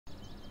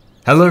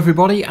Hello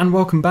everybody and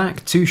welcome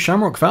back to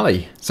Shamrock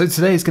Valley. So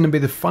today is going to be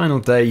the final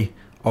day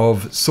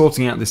of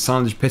sorting out this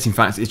silage pit. In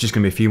fact, it's just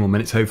going to be a few more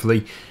minutes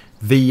hopefully.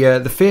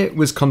 The Fiat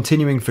was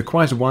continuing for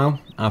quite a while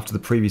after the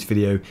previous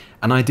video,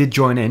 and I did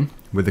join in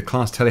with the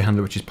Claas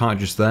telehandler, which is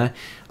parked just there.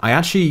 I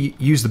actually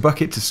used the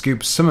bucket to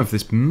scoop some of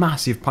this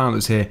massive pile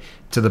that's here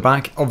to the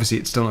back. Obviously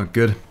it's still not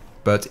good,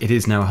 but it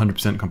is now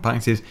 100%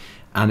 compacted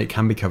and it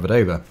can be covered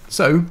over.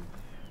 So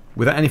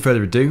without any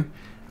further ado,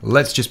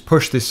 let's just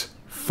push this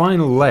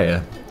final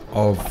layer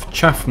of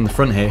chaff from the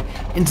front here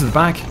into the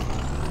back,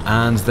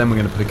 and then we're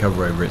going to put a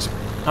cover over it.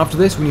 After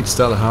this we need to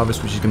start the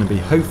harvest, which is going to be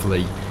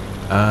hopefully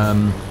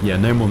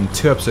no more than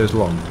 2 episodes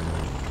long.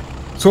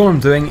 So all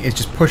I'm doing is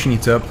just pushing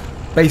it up.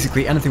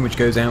 Basically anything which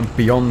goes out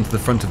beyond the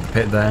front of the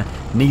pit there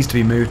needs to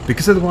be moved,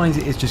 because otherwise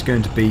it is just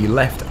going to be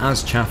left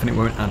as chaff and it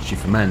won't actually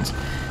ferment.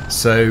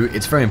 So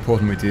it's very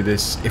important we do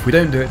this. If we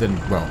don't do it, then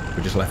well,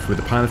 we're just left with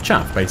a pile of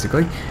chaff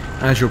basically.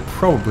 As you'll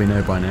probably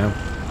know by now,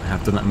 I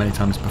have done that many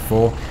times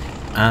before,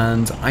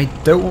 and I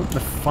don't want the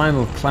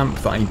final clamp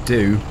that I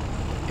do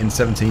in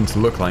 17 to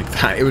look like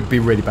that. It would be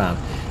really bad.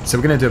 So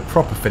we're going to do a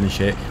proper finish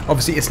here.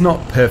 Obviously it's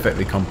not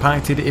perfectly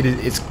compacted,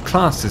 it's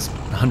classed as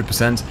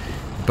 100%,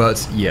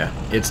 but yeah,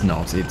 it's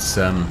not. It's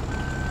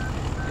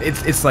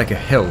like a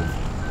hill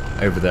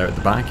over there at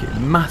the back,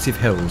 massive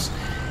hills.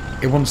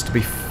 It wants to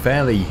be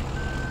fairly,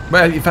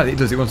 well in fact it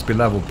does, it wants to be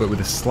level but with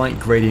a slight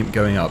gradient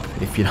going up,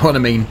 if you know what I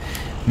mean.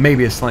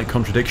 Maybe a slight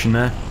contradiction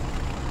there.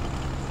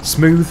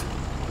 Smooth,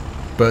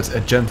 but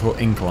a gentle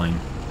incline.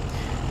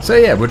 So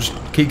yeah, we'll just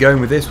keep going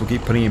with this. We'll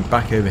keep putting it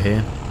back over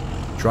here,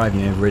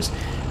 driving over it.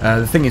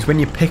 The thing is, when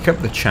you pick up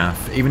the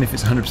chaff, even if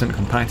it's 100%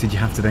 compacted, you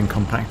have to then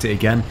compact it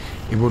again.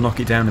 It will knock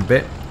it down a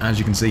bit. As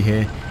you can see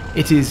here,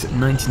 it is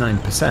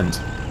 99%.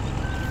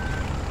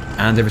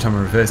 And every time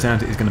I reverse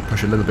out, it is going to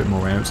push a little bit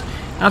more out.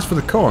 As for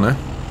the corner,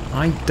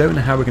 I don't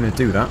know how we're going to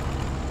do that.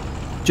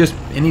 Just,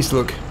 it needs to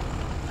look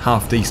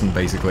half decent,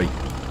 basically.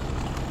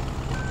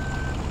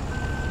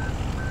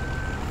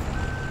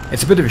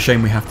 It's a bit of a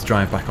shame we have to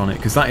drive back on it,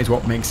 because that is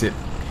what makes it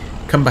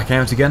come back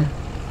out again.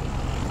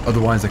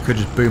 Otherwise I could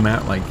just boom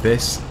out like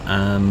this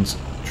and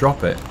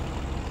drop it.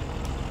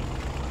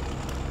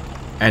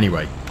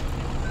 Anyway,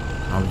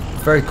 I'll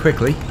very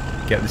quickly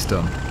get this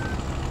done.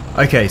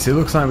 Okay, so it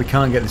looks like we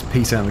can't get this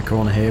piece out of the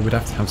corner here. We'd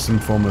have to have some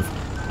form of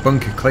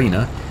bunker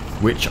cleaner,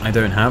 which I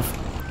don't have.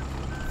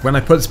 When I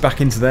put this back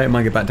into there, it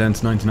might get back down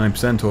to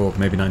 99% or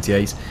maybe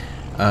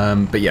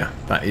 98%. But yeah,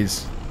 that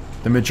is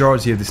the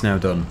majority of this now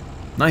done.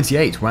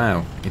 98,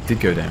 wow, it did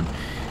go down.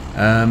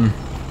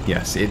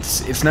 Yes,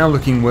 it's now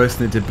looking worse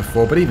than it did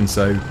before, but even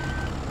so,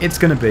 it's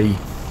going to be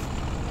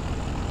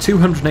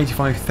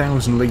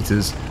 285,000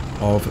 litres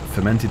of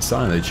fermented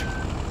silage.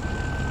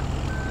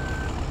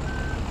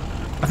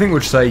 I think we'll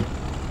just say,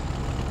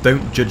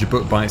 don't judge a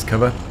book by its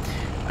cover.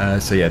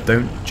 So yeah,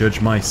 don't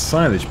judge my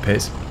silage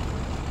pit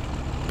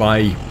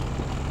by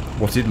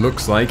what it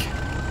looks like,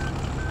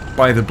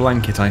 by the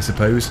blanket I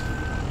suppose.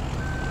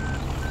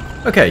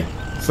 Okay.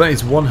 So that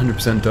is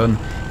 100% done.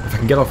 If I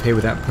can get off here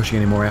without pushing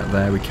any more out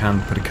there, we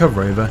can put a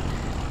cover over,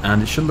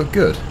 and it should look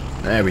good.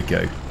 There we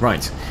go.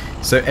 Right,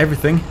 so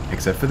everything,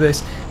 except for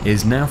this,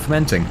 is now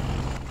fermenting.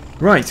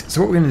 Right,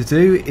 so what we're going to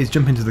do is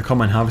jump into the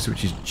combine harvester,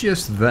 which is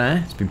just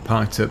there. It's been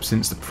parked up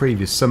since the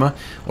previous summer,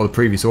 or the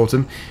previous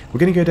autumn. We're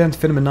going to go down to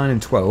fin number 9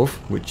 and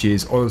 12, which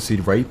is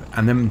oilseed rape,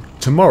 and then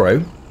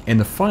tomorrow, in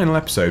the final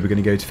episode, we're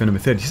going to go to fin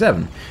number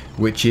 37,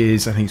 which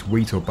is, I think it's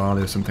wheat or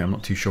barley or something, I'm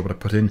not too sure what I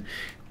put in.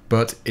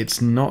 But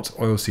it's not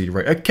oilseed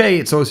rape. Okay,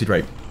 it's oilseed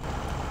rape.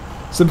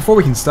 So before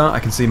we can start, I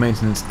can see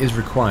maintenance is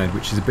required,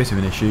 which is a bit of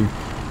an issue.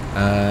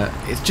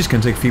 It's just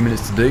going to take a few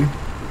minutes to do.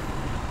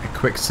 A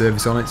quick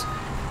service on it,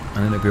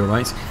 and then it'll be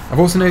alright.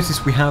 I've also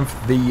noticed we have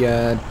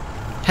the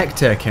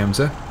hectare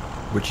counter,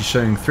 which is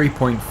showing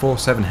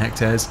 3.47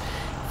 hectares.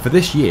 For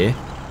this year,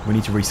 we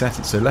need to reset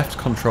it. So left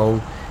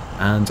control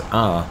and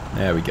R.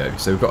 There we go.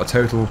 So we've got a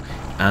total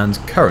and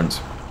current.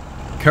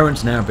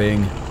 Current now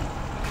being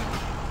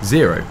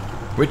 0.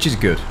 Which is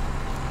good.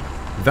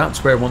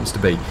 That's where it wants to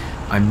be.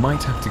 I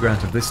might have to go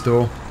out of this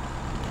door.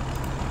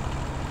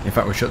 In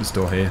fact, we'll shut this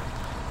door here.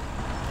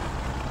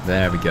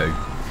 There we go.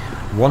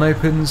 One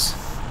opens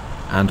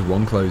and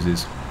one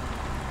closes.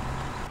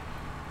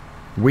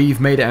 We've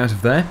made it out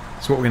of there.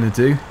 So what we're going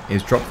to do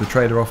is drop the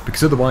trailer off,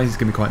 because otherwise it's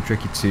going to be quite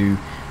tricky to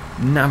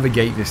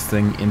navigate this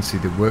thing into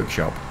the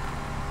workshop.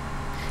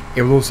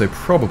 It will also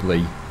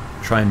probably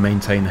try and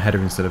maintain the header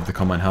instead of the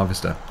combine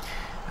harvester.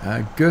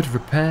 Good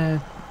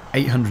repair.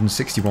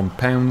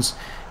 £861.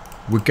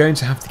 We're going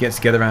to have to get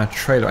together our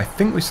trailer. I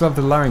think we still have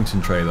the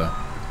Larrington trailer,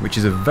 which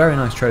is a very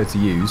nice trailer to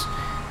use,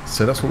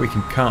 so that's what we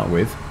can cart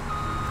with.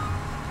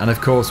 And of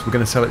course we're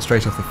going to sell it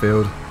straight off the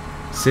field,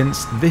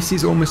 since this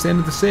is almost the end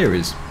of the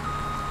series.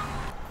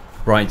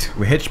 Right,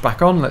 we're hitched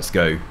back on, let's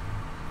go.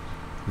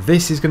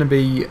 This is going to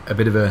be a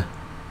bit of a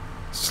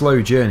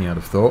slow journey, I'd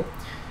have thought,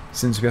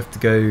 since we have to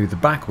go the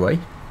back way.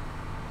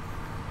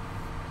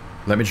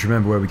 Let me just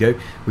remember where we go.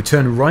 We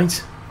turn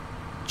right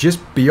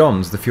just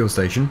beyond the fuel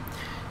station,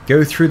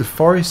 go through the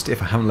forest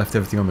if I haven't left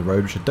everything on the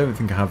road, which I don't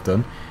think I have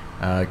done,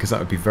 because that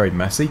would be very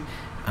messy.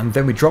 And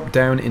then we drop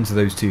down into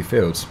those 2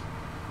 fields.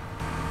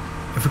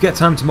 If we get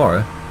time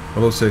tomorrow,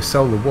 we'll also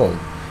sell the wool,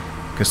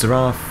 because there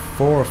are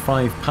 4 or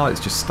 5 pallets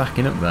just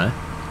stacking up there.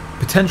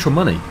 Potential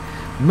money.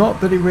 Not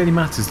that it really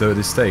matters though at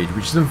this stage,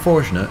 which is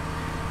unfortunate.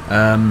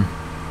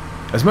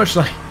 As much as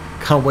I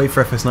can't wait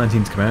for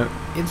FS19 to come out,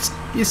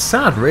 it's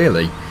sad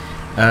really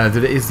that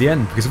it is the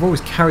end, because I've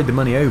always carried the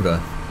money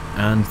over,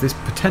 and this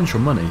potential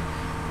money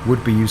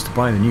would be used to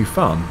buy the new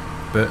farm,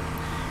 but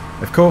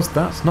of course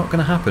that's not going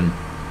to happen.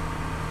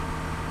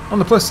 On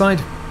the plus side,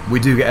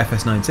 we do get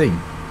FS19,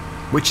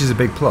 which is a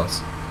big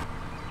plus.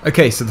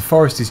 Okay, so the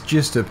forest is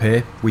just up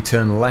here. We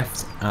turn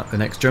left at the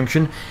next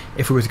junction.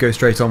 If we were to go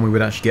straight on, we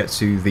would actually get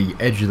to the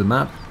edge of the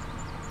map,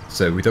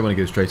 so we don't want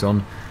to go straight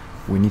on.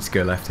 We need to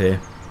go left here.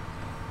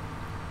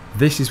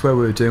 This is where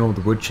we were doing all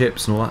the wood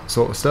chips and all that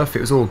sort of stuff.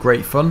 It was all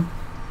great fun.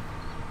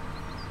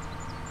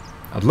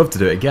 I'd love to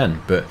do it again,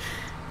 but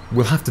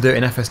we'll have to do it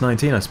in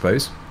FS19, I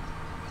suppose.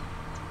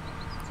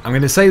 I'm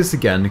going to say this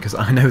again because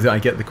I know that I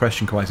get the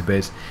question quite a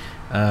bit.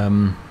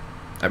 Well,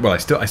 I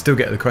still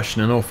get the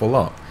question an awful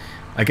lot.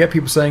 I get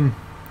people saying,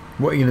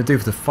 what are you going to do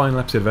for the final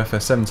episode of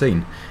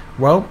FS17?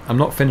 Well, I'm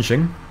not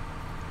finishing.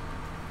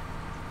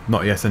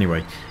 Not yet,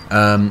 anyway.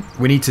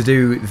 We need to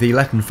do the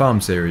Let and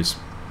Farm series.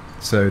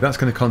 So that's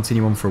going to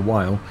continue on for a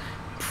while.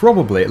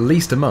 Probably at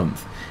least a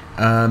month.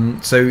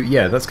 So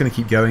yeah, that's going to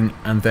keep going.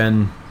 And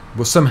then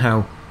we'll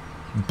somehow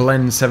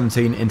blend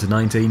 17 into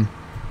 19.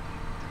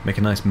 Make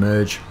a nice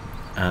merge.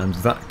 And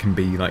that can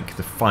be like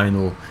the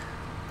final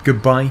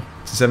goodbye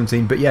to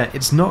 17. But yeah,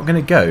 it's not going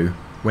to go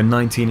when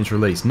 19 is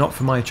released. Not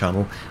for my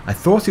channel. I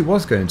thought it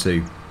was going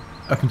to,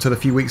 up until a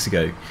few weeks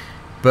ago.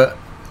 But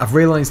I've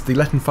realised the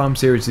Let and Farm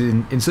series is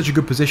in such a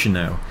good position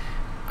now.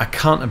 I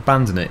can't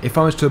abandon it. If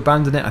I was to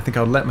abandon it, I think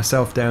I would let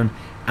myself down,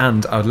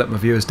 and I would let my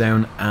viewers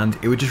down, and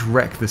it would just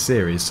wreck the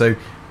series. So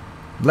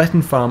Let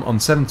and Farm on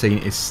 17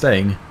 is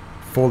staying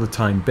for the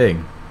time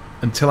being,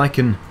 until I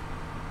can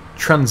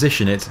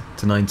transition it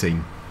to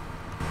 19.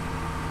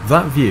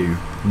 That view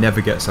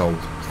never gets old.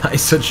 That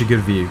is such a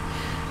good view.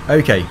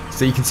 Okay,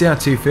 so you can see our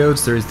 2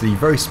 fields. There is the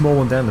very small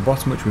one down the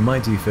bottom, which we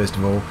might do first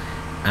of all,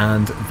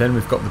 and then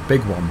we've got the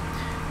big one.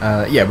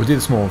 Yeah, we'll do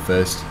the small one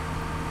first.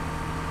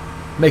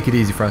 Make it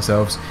easy for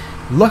ourselves.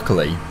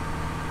 Luckily,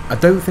 I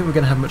don't think we're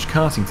going to have much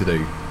carting to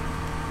do.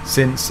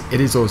 Since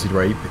it is Aussie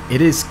rape,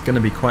 it is going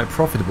to be quite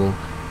profitable,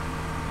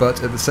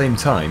 but at the same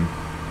time,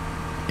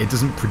 it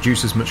doesn't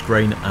produce as much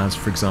grain as,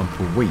 for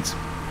example, wheat.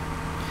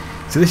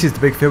 So this is the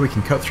big field. We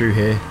can cut through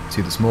here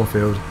to the small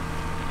field.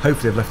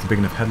 Hopefully I've left a big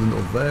enough headland,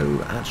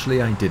 although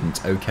actually I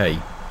didn't. Okay.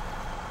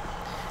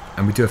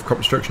 And we do have crop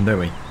destruction, don't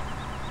we?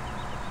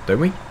 Don't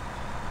we?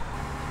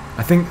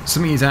 I think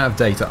something is out of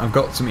date. I've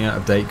got something out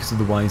of date because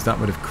otherwise that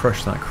would have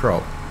crushed that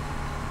crop.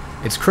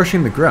 It's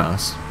crushing the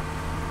grass,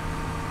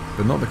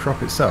 but not the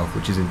crop itself,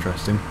 which is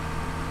interesting.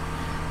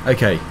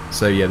 Okay,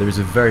 so yeah, there is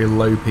a very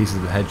low piece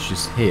of the hedge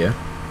just here,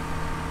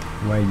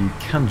 where you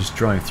can just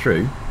drive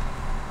through.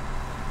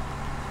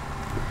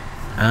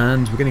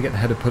 And we're going to get the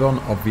header put on,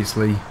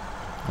 obviously,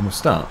 and we'll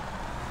start.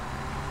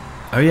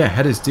 Oh yeah,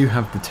 headers do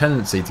have the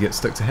tendency to get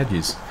stuck to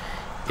hedges.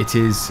 It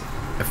is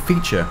a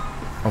feature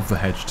of the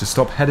hedge to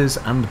stop headers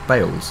and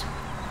bales.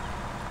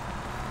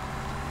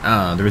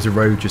 Ah, there is a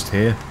road just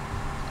here.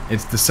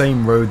 It's the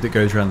same road that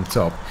goes around the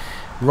top.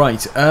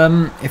 Right,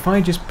 if I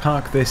just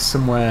park this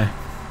somewhere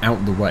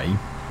out the way,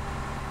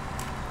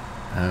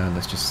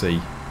 let's just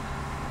see.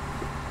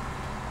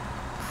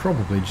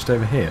 Probably just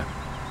over here.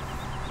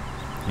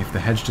 If the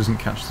hedge doesn't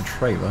catch the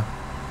trailer.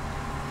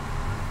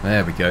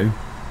 There we go.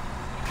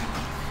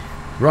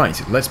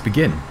 Right, let's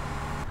begin.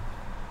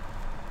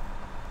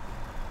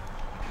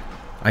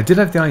 I did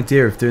have the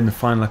idea of doing the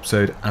final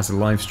episode as a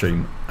live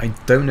stream. I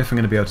don't know if I'm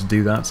going to be able to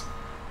do that.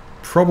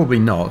 Probably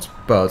not,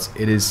 but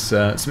it is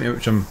something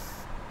which I'm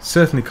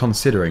certainly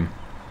considering.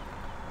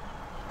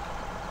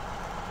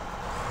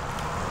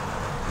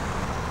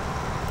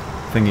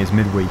 Thing is,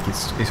 midweek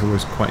it's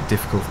always quite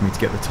difficult for me to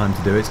get the time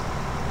to do it.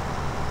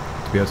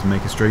 To be able to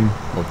make a stream,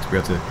 or to be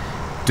able to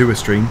do a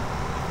stream.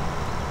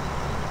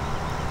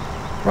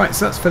 Right,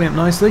 so that's filling up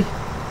nicely.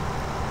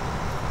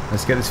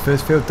 Let's get this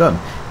first field done.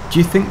 Do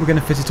you think we're going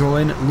to fit it all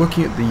in?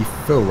 Looking at the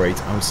fill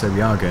rate, I would say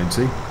we are going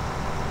to.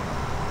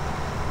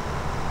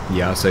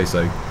 Yeah, I'll say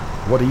so.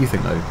 What do you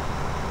think though?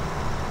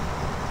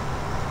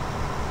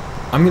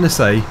 I'm going to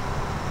say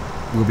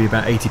we'll be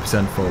about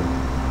 80% full.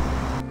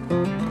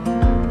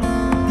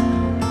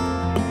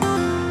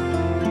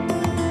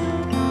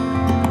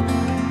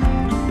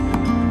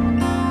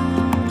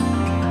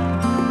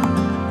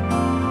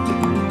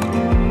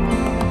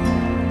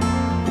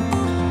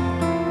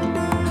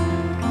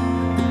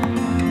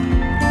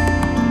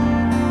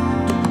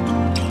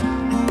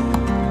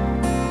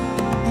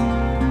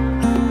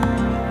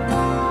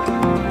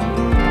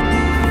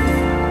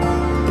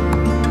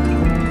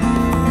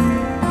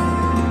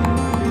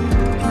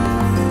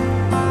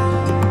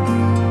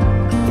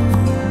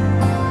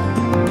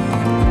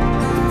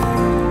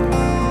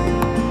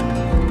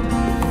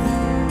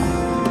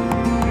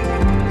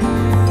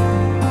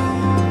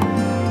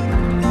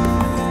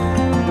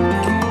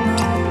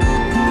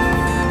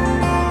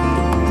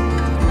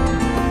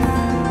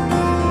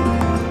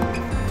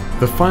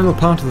 the final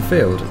part of the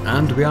field,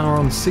 and we are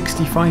on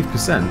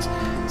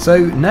 65%. So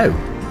no,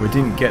 we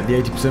didn't get the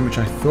 80% which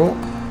I thought,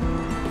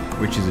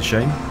 which is a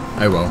shame.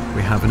 Oh well,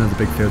 we have another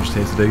big field just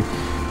here to do.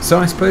 So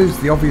I suppose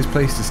the obvious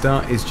place to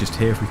start is just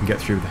here if we can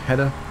get through with the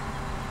header.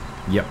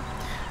 Yep.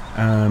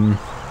 Yeah,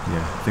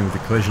 I think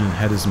with the collision and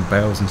headers and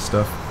bales and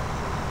stuff,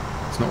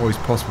 it's not always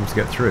possible to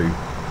get through.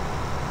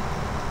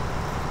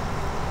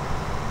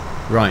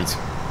 Right.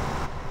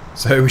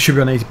 So we should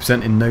be on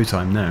 80% in no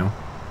time now.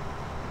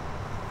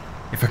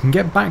 If I can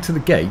get back to the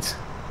gate,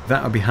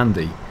 that would be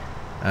handy.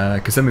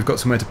 Because then we've got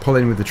somewhere to pull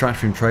in with the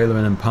tractor and trailer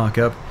and then park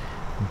up.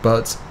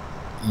 But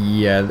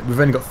yeah, we've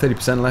only got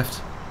 30%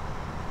 left.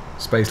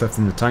 Space left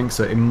in the tank,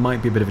 so it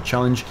might be a bit of a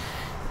challenge.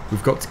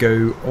 We've got to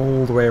go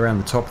all the way around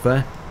the top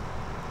there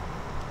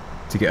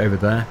to get over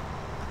there.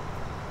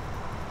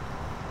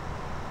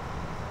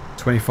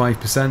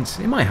 25%,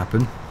 it might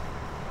happen.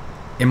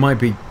 It might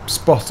be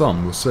spot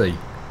on, we'll see.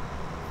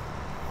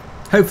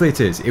 Hopefully it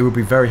is. It would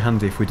be very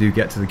handy if we do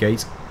get to the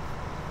gate.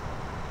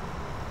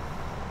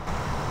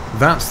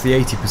 That's the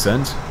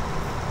 80%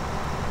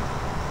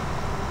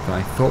 that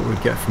I thought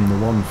we'd get from the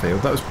one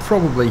field. That was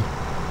probably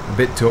a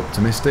bit too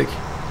optimistic.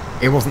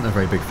 It wasn't a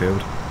very big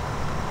field.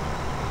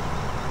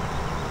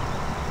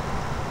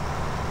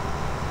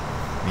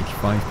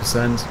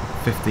 85%,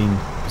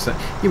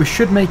 15%. Yeah, we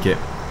should make it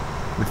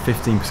with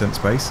 15%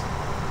 space.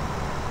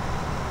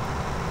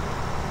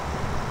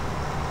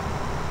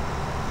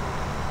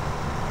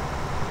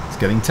 It's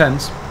getting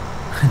tense.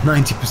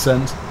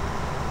 90%.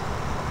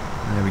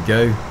 There we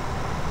go.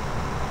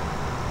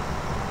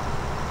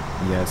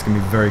 Yeah, it's going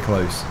to be very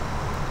close.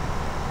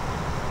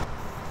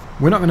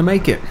 We're not going to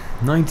make it.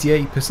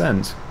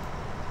 98%.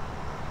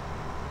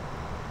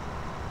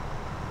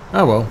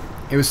 Oh well,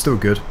 it was still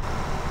good.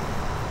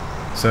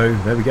 So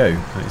there we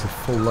go, it's a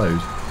full load.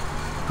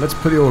 Let's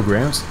put the auger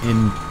out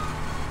in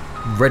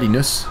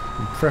readiness,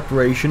 in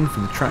preparation for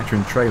the tractor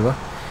and trailer.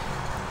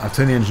 I'll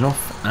turn the engine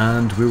off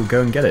and we will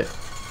go and get it.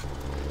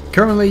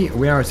 Currently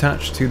we are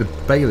attached to the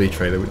Bale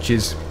trailer, which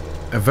is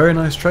a very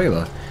nice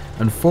trailer.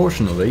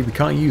 Unfortunately we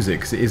can't use it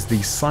because it is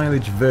the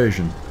silage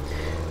version.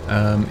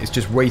 It's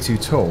just way too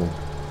tall.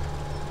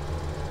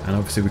 And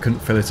obviously we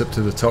couldn't fill it up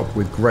to the top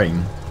with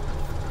grain.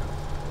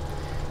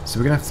 So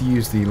we're going to have to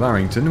use the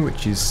Larrington,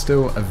 which is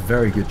still a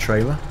very good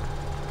trailer.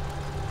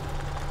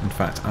 In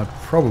fact, I'd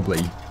probably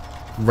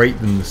rate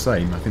them the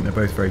same. I think they're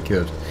both very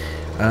good.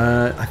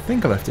 I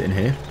think I left it in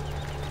here.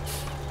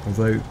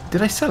 Although,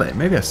 did I sell it?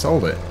 Maybe I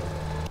sold it.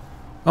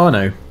 Oh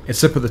no,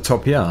 it's up at the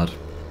top yard.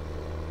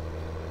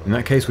 In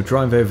that case, we'll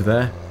drive over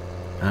there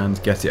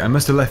and get it. I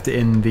must have left it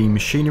in the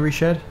machinery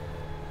shed.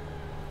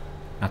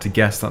 I had to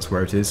guess that's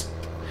where it is.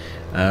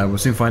 We'll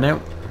soon find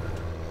out.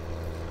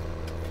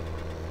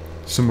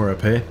 Somewhere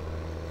up here.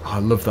 Oh, I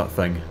love that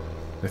thing.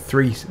 The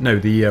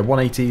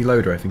 180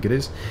 loader, I think it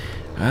is.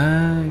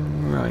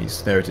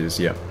 Right, there it is,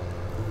 yeah.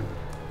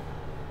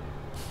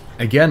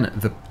 Again,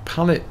 the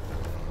pallet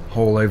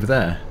haul over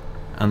there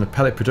and the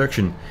pellet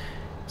production.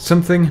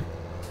 Something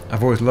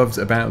I've always loved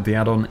about the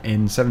add-on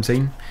in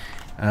 17.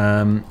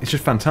 It's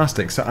just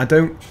fantastic. So I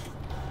don't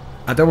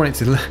want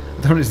it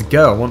to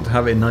go. I want to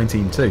have it in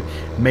 19 too.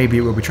 Maybe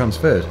it will be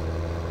transferred.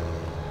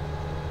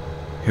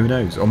 Who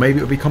knows? Or maybe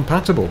it will be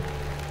compatible.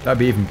 That'd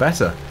be even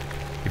better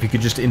if you could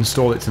just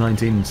install it to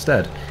 19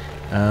 instead.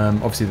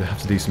 Obviously they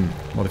have to do some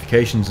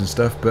modifications and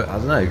stuff, but I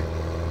don't know.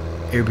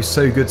 It would be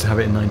so good to have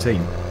it in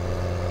 19.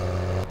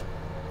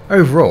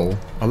 Overall,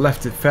 I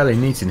left it fairly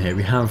neat in here.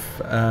 We have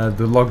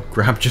the log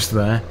grab just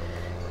there,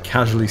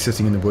 casually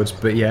sitting in the woods,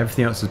 but yeah,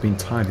 everything else has been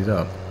tidied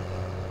up.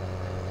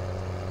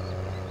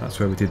 That's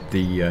where we did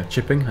the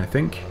chipping, I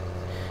think.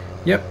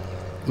 Yep,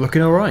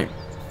 looking alright.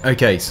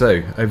 Okay,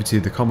 so over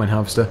to the combine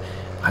harvester.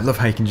 I love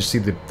how you can just see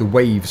the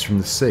waves from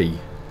the sea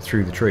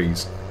through the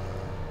trees.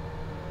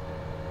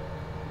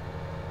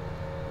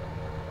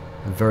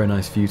 A very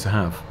nice view to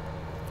have.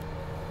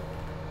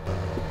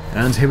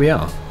 And here we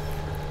are.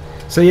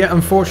 So yeah,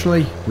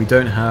 unfortunately we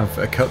don't have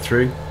a cut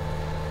through,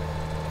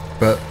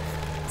 but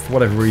for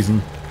whatever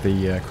reason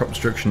the crop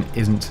destruction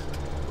isn't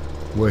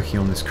working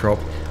on this crop.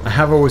 I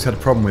have always had a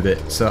problem with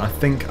it, so I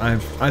think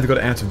I've either got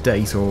it out of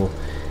date or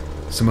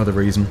some other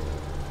reason.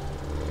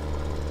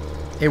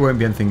 It won't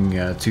be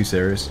anything too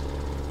serious.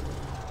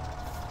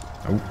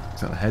 Oh,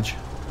 is that the hedge?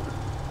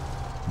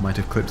 Might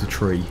have clipped a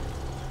tree.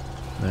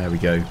 There we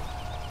go.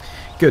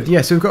 Good, yeah,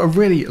 so we've got a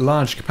really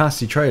large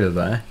capacity trailer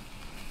there.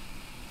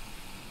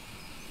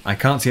 I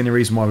can't see any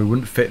reason why we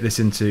wouldn't fit this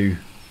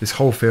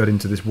whole field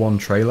into this one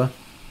trailer.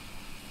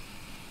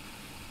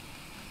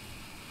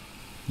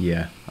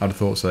 Yeah, I'd have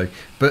thought so.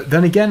 But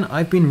then again,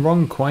 I've been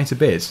wrong quite a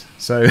bit,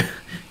 so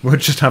we'll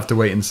just have to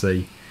wait and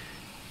see.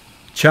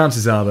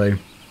 Chances are, though,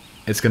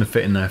 it's going to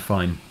fit in there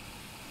fine.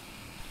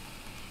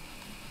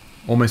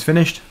 Almost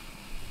finished.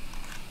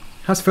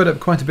 Has filled up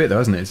quite a bit though,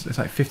 hasn't it? It's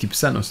like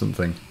 50% or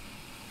something.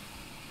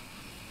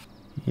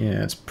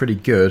 Yeah, it's pretty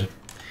good.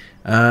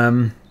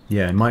 Yeah,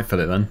 it might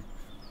fill it then.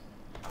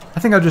 I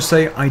think I'll just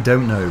say I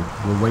don't know.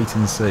 We'll wait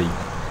and see.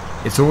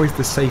 It's always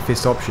the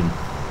safest option.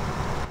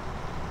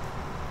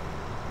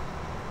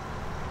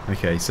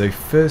 Okay, so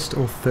first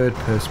or third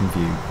person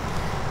view.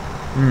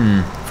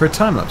 For a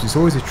time lapse, it's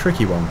always a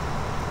tricky one.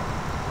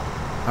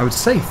 I would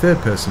say third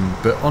person,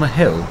 but on a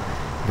hill,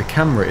 the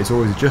camera is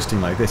always adjusting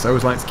like this. I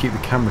always like to keep the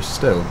camera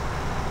still.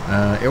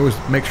 It always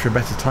makes for a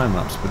better time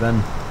lapse, but then,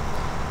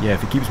 yeah,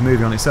 if it keeps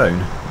moving on its own,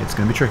 it's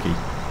going to be tricky.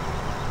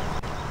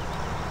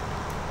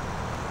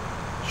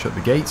 Shut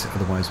the gate,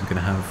 otherwise we're going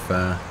to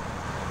have,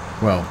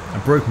 well, a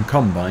broken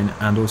combine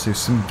and also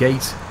some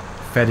gate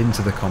fed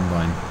into the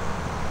combine,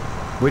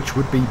 which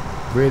would be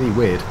really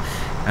weird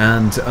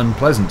and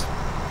unpleasant.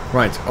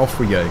 Right, off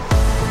we go.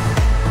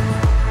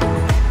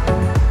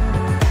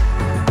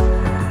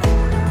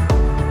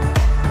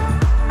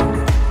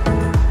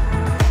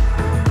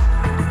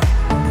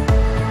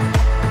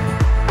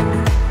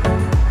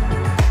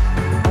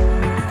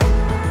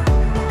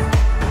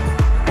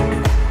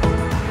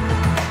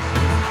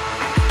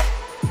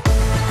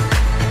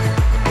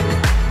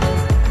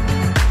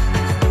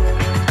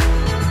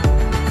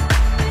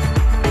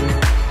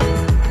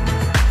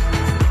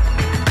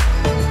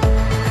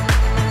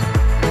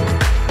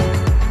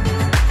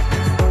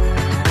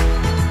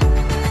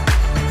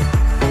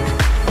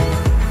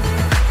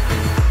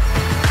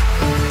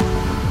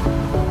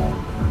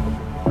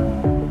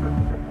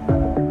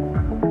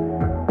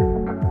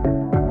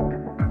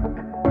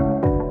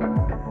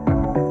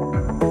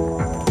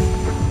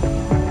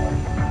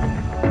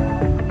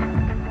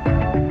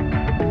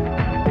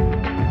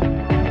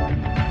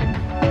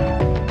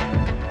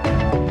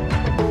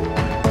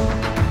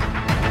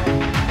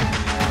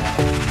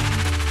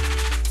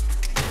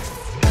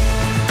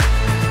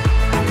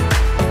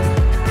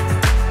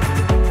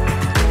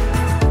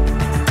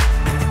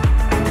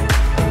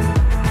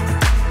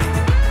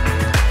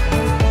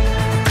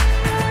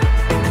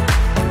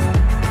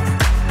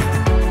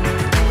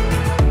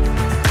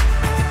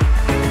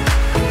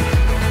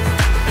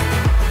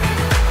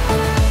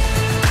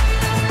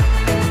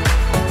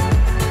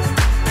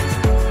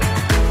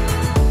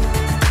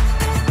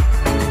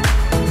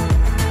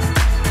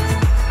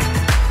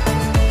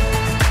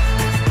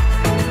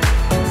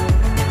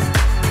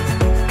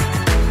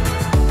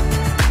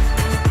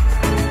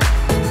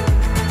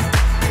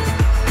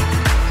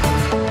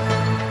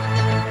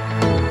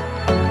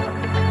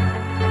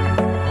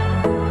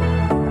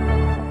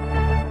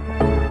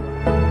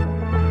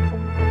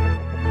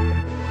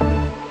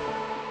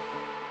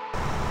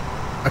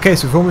 Okay,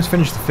 so we've almost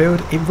finished the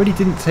field. It really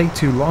didn't take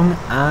too long,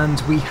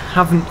 and we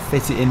haven't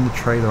fit it in the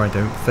trailer, I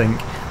don't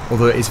think,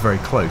 although it is very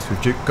close.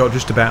 We've got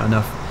just about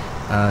enough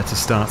to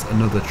start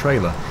another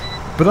trailer.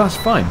 But that's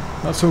fine,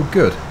 that's all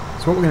good.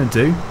 So what we're going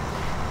to do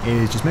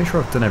is just make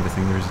sure I've done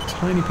everything. There is a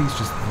tiny piece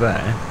just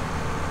there,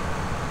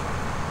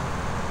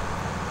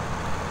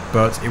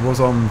 but it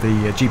was on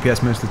the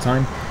GPS most of the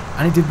time,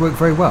 and it did work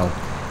very well.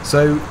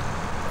 So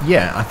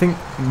yeah, I think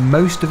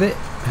most of it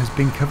has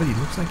been covered. It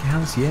looks like it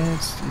has, yeah.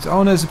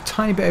 Oh no, there's a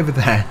tiny bit over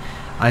there.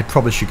 I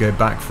probably should go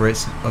back for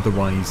it,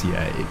 otherwise,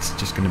 yeah, it's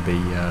just going to be,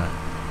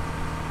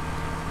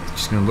 it's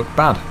just going to look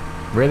bad,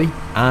 really,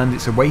 and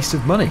it's a waste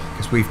of money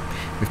because we've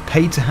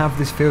paid to have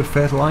this field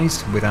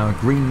fertilised with our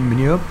green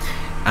manure,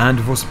 and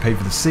we've also paid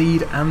for the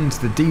seed and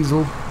the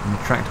diesel and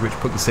the tractor which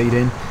put the seed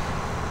in.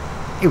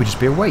 It would just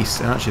be a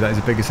waste, and actually that is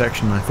a bigger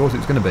section than I thought it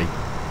was going to be.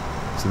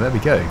 So there we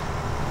go.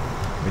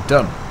 We're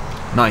done.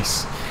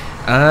 Nice.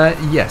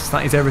 Yes,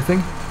 that is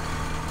everything.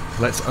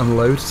 Let's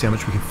unload, see how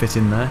much we can fit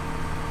in there.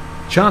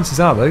 Chances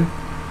are, though,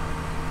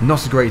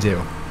 not a great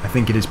deal. I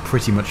think it is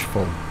pretty much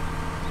full.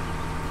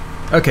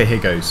 Okay, here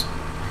goes.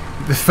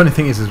 The funny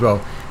thing is as well,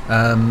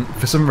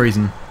 for some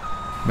reason,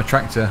 my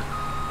tractor,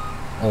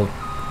 or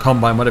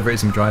combine, whatever it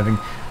is I'm driving,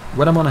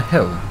 when I'm on a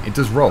hill, it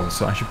does roll,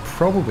 so I should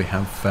probably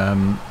have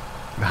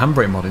the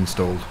handbrake mod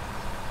installed.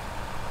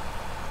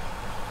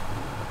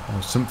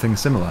 Or something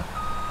similar.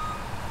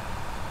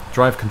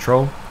 Drive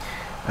control.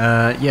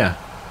 Yeah.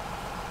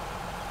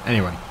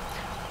 Anyway,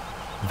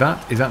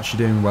 that is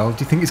actually doing well.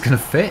 Do you think it's going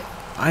to fit?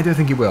 I don't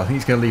think it will. I think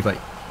it's going to leave like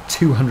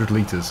 200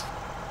 litres.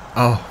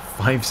 Oh,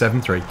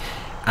 573.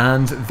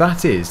 And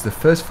that is the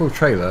first full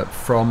trailer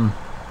from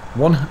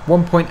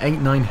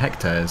 1.89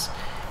 hectares.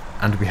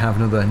 And we have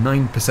another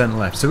 9%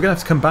 left. So we're going to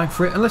have to come back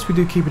for it, unless we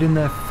do keep it in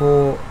there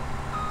for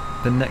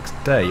the next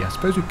day. I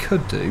suppose we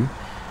could do.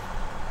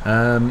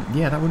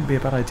 Yeah, that wouldn't be a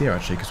bad idea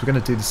actually, because we're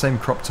going to do the same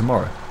crop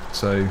tomorrow.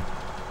 So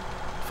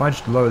if I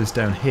just lower this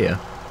down here,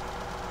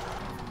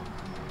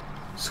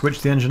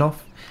 switch the engine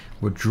off,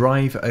 we'll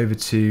drive over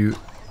to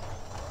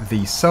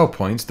the sell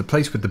point, the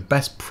place with the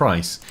best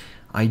price.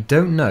 I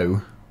don't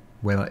know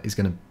where that is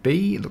going to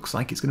be. It looks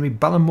like it's going to be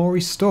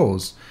Ballymorey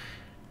Stores.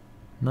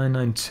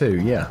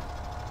 992, yeah.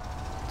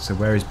 So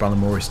where is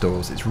Ballymorey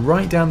Stores? It's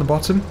right down the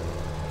bottom.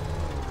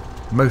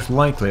 Most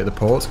likely at the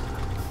port.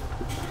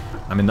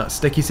 I'm in that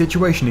sticky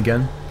situation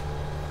again.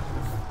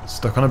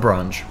 Stuck on a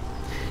branch.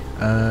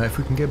 If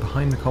we can get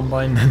behind the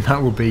combine, then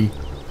that will be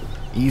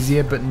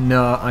easier, but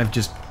no, I've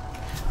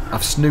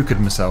snookered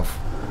myself.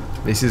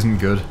 This isn't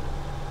good.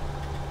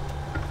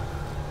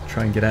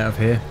 Try and get out of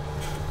here.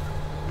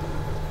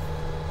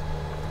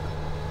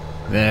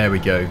 There we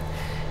go.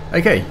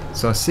 Okay,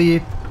 so I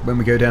see when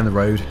we go down the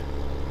road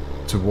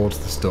towards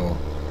the store.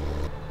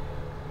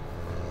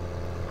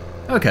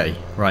 Okay,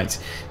 right.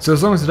 So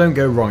as long as I don't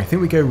go wrong, I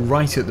think we go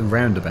right at the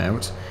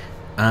roundabout,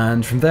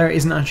 and from there it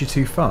isn't actually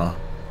too far.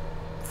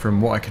 From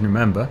what I can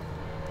remember,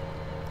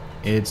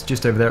 it's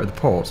just over there at the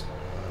port.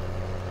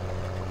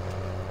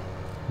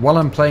 While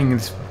I'm playing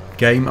this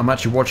game, I'm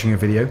actually watching a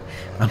video.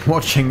 I'm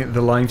watching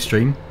the live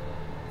stream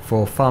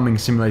for Farming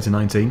Simulator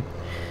 19.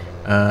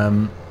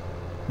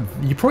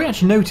 You probably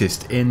actually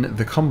noticed in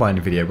the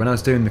combining video, when I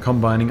was doing the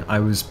combining, I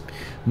was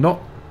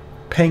not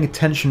paying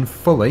attention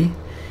fully.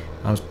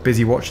 I was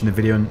busy watching the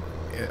video, and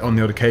on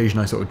the odd occasion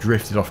I sort of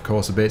drifted off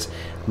course a bit.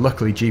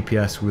 Luckily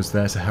GPS was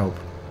there to help.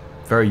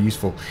 Very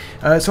useful.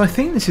 So I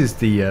think this is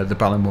the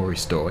Ballymore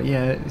store.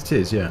 Yeah, it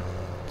is, yeah.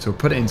 So we'll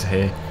put it into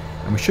here,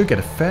 and we should get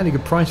a fairly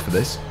good price for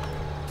this.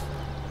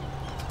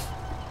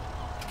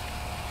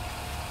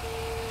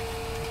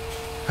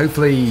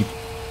 Hopefully,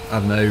 I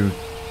don't know,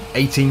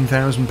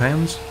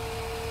 £18,000?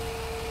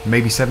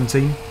 Maybe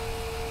 17?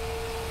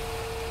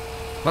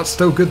 That's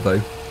still good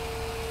though.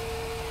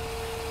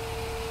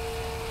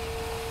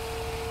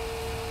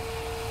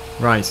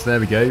 Right, so there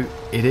we go.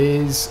 It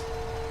is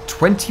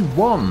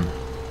 21.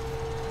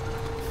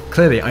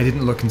 Clearly, I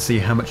didn't look and see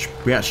how much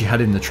we actually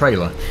had in the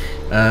trailer.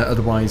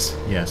 Otherwise,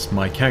 yes,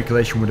 my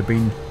calculation would have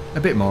been a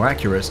bit more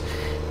accurate.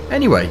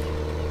 Anyway,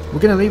 we're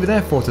going to leave it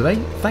there for today.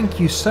 Thank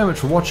you so much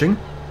for watching.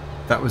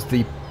 That was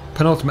the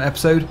penultimate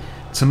episode.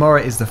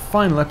 Tomorrow is the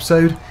final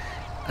episode,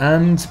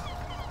 and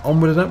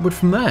onward and upward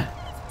from there.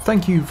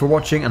 Thank you for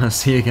watching, and I'll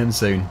see you again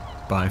soon.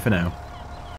 Bye for now.